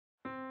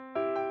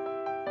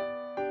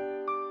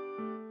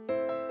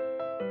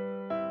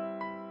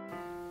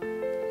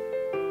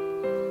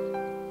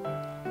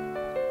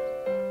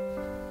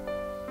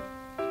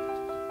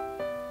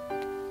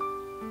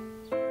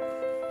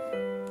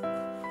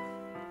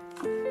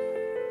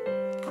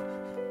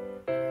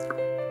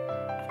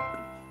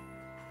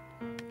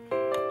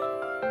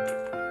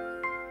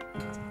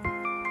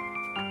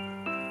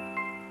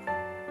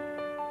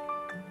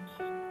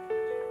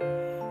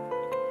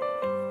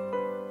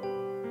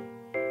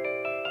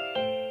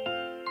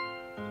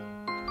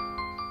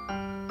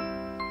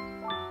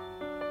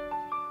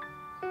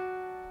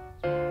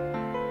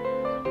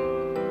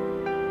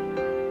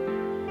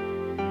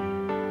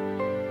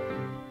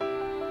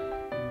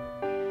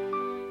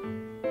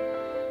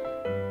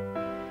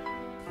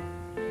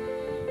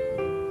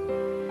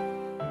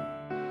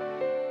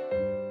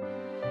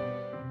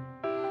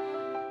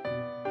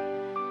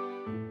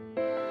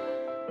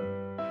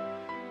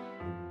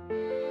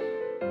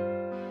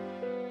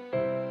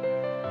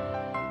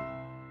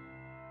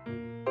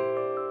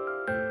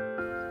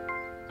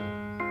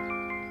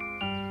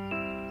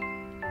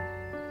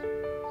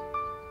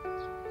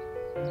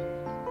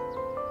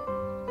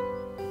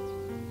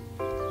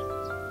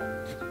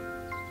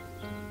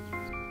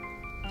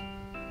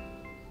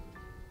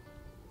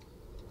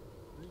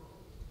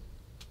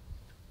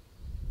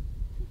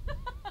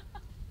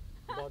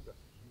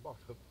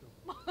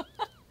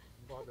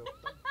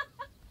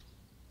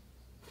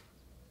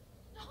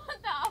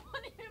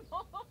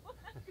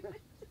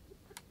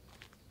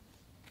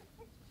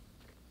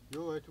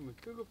요 했으면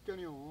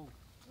뜨겁잖아요.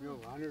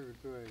 요 안을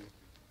그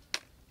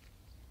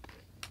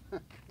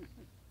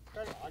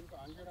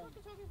앉으라.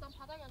 저기 난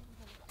바닥에 앉으면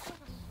되니까.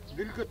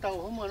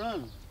 늙었다고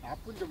하면은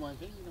나쁜 데만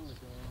생기는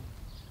거죠.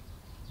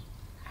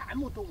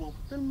 아무것도 없고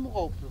쓸모가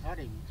없어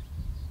사람이.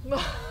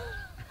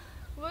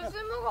 왜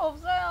쓸모가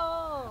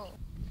없어요?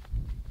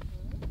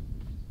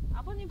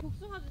 아버님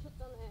복숭아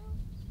주셨잖아요.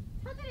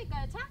 차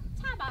드릴까요? 차?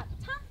 차 맛?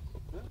 차?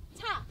 네?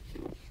 차!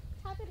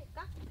 차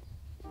드릴까?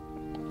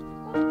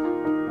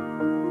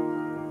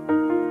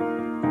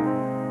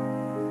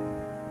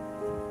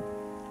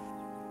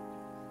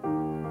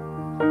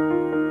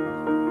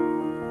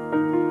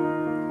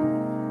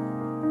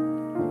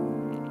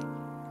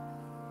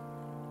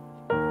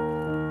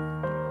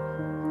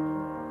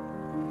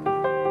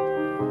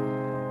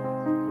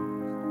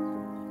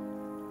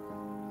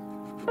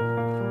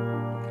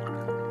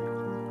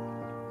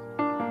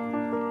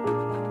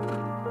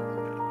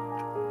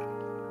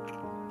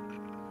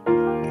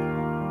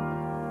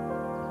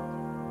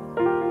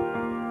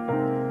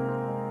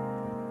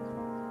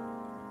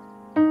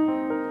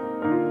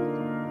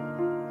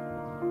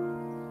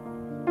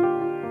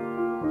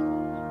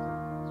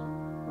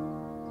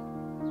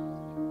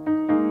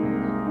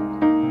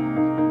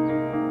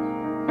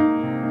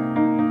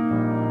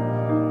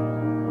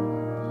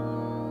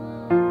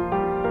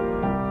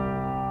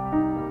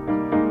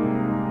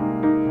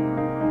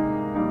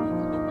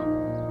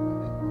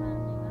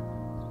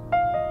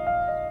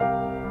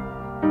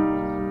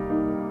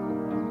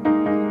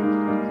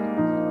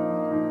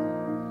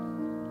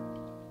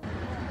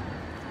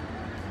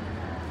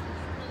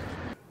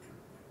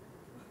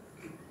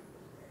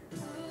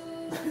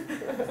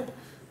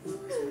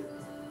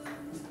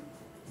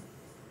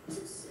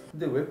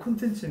 근데 웹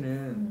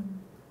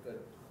콘텐츠는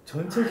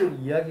전체적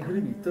이야기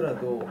흐름이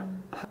있더라도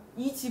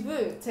이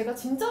집을 제가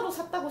진짜로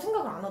샀다고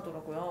생각을 안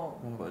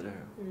하더라고요. 맞아요.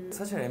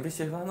 사실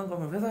MBC에서 하는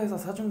거면 회사에서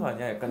사준 거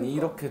아니야? 약간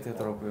이렇게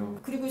되더라고요.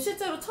 그리고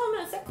실제로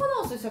처음에는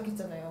세컨하우스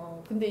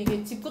시작했잖아요. 근데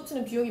이게 집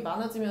고치는 비용이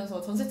많아지면서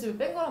전셋집을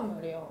뺀 거란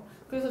말이에요.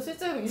 그래서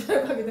실제로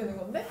이사를 가게 되는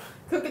건데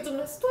그렇게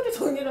좀 스토리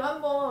정리를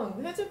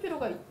한번 해줄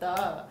필요가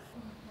있다.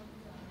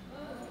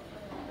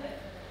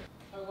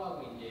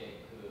 철거하고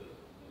이제 그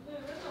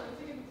맨날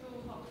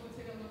음식점 가고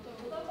제가 못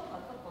한번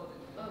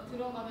갔었거든요.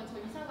 들어가면 저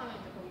이사 가면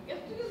이제 거기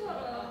깨뜨려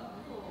살아요.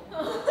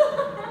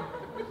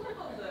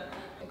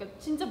 그러니까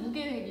진짜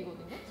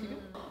무계획이거든요.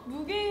 지금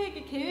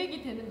무계획이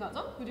계획이 되는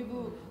과정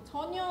그리고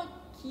전혀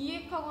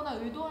기획하거나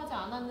의도하지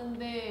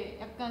않았는데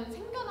약간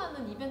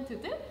생겨나는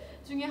이벤트들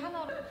중에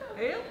하나로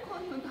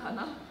에어컨은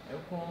가나?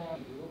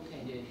 에어컨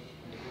이렇게 이제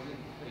여기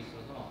부풀이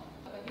있어서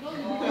이런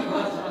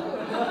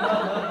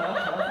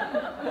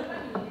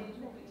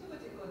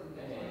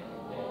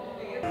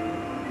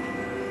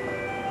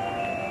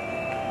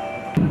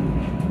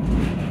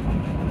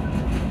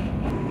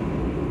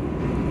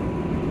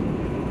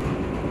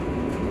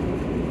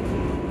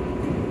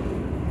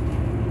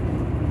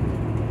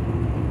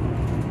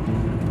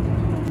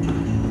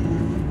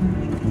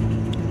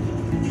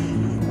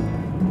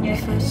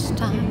First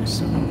time I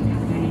saw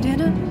you,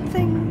 didn't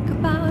think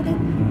about it.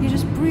 You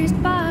just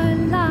breezed by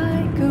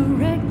like a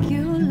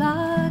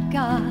regular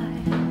guy.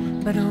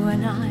 But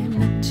when I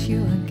met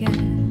you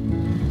again,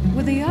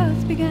 where the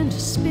earth began to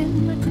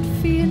spin, I could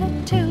feel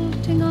it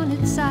tilting on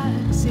its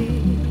axis.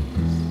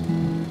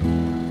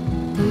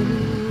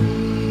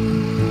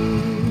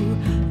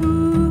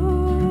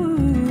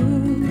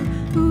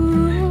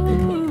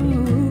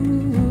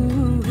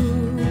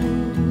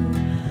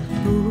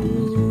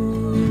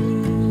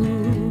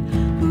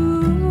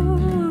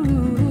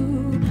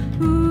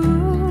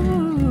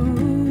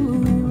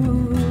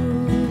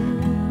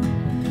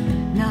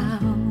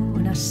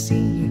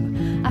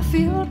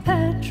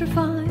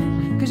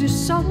 Cause you're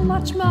so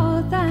much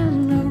more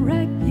than a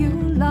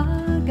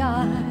regular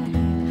guy.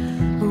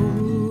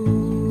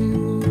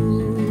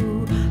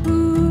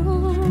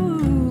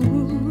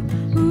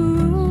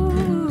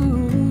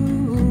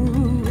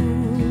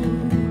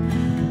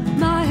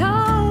 My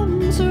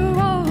arms are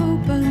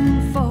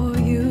open for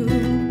you.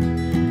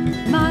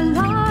 My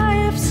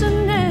life's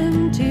an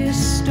empty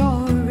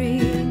story.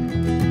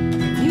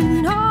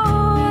 You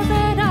know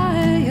that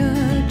I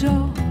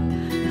adore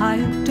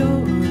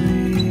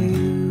you.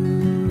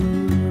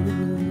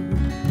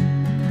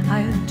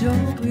 I adore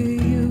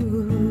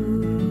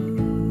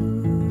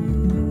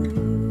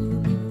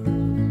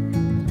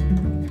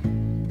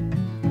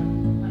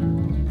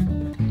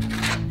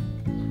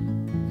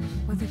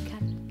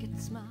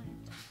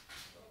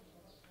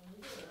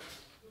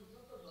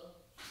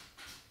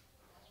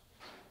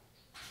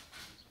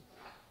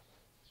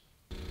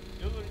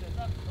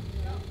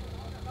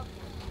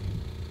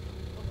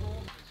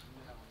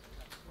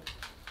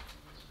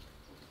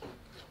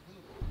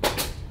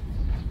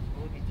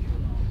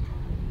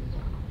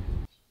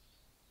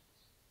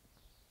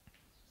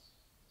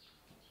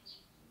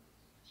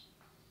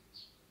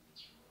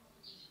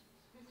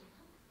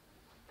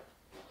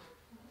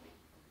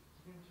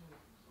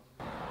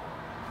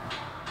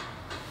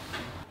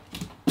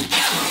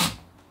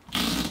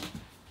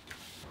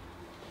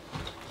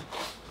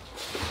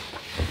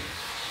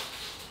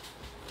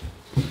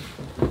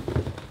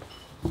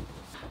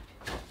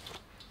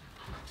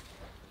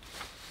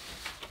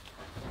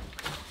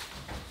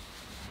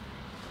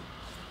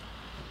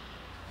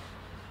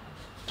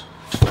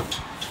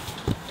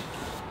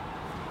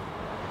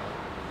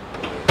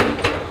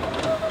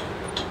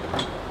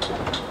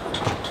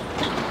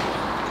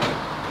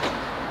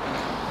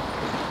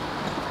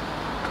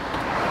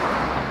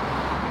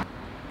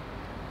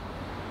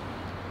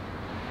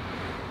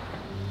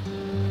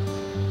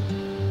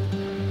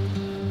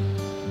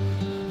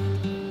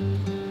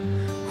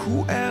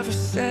Whoever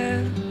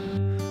said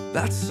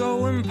that's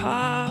so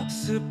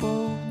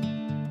impossible,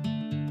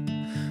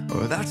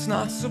 or that's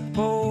not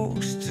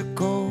supposed to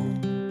go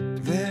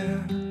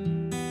there,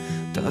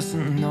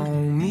 doesn't know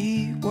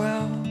me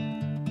well.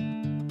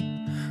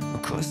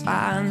 'Cause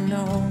I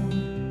know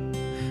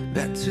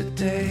that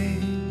today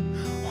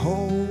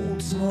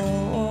holds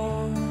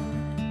more,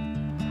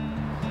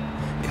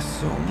 yeah,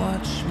 so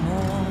much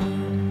more,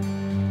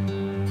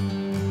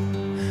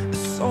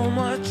 so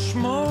much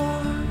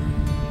more,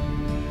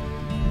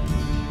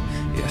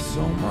 yeah,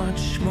 so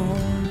much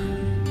more.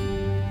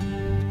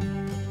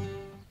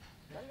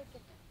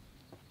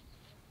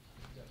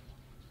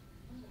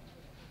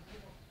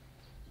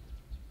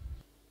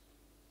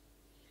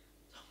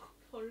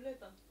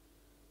 벌레다.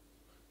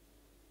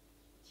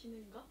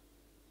 지는가?